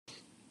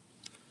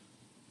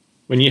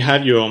when you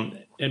have your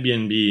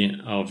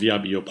Airbnb or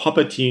VRBO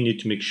property, you need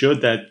to make sure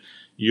that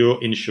you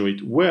insure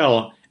it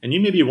well. And you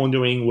may be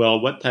wondering, well,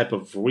 what type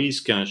of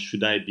risk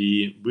should I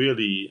be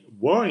really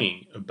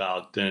worrying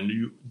about? And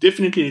you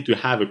definitely need to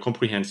have a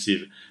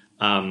comprehensive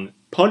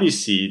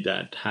policy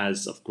that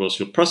has, of course,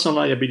 your personal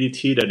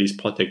liability that is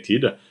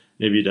protected.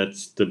 Maybe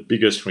that's the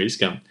biggest risk,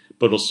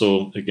 but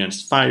also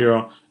against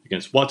fire,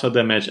 against water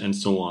damage, and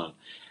so on.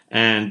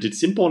 And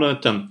it's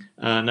important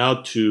now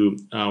to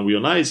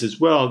realize as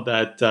well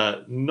that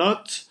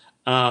not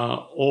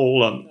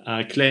all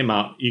claims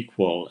are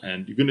equal.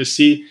 And you're going to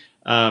see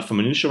from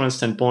an insurance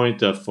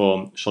standpoint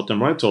for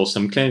short-term rentals,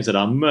 some claims that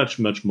are much,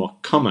 much more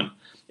common.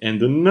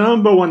 And the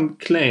number one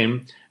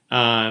claim,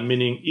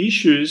 meaning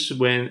issues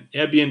when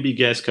Airbnb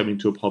guests come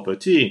into a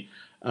property,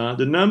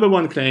 the number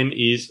one claim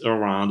is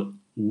around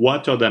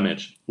water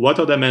damage.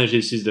 Water damage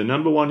is the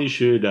number one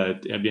issue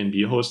that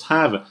Airbnb hosts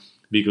have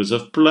because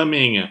of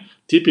plumbing,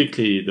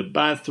 typically the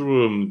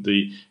bathroom,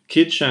 the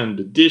kitchen,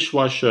 the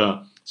dishwasher.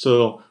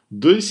 So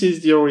this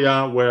is the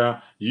area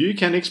where you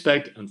can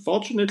expect,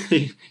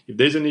 unfortunately, if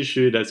there's an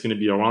issue that's going to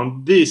be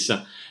around this.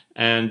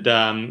 And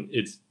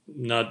it's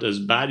not as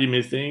bad, you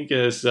may think,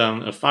 as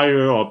a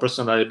fire or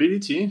personal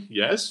liability,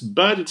 yes,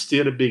 but it's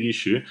still a big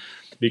issue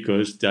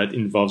because that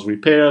involves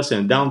repairs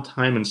and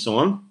downtime and so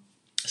on.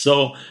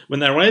 So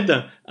when I read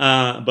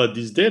about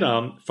this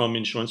data from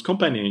insurance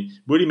company,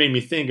 really made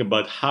me think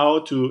about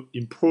how to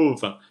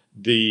improve or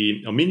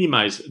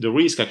minimize the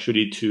risk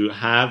actually to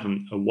have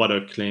a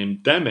water claim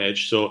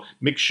damage. So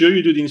make sure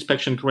you do the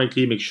inspection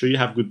correctly, make sure you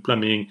have good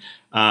plumbing,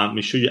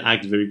 make sure you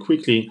act very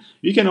quickly.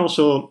 You can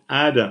also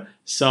add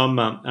some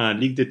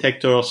leak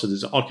detectors, so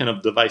there's all kind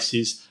of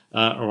devices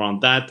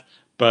around that.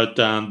 But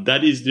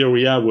that is the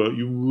area where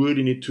you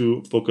really need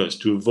to focus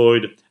to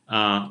avoid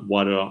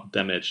water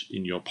damage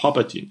in your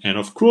property. And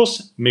of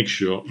course, make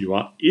sure you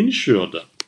are insured.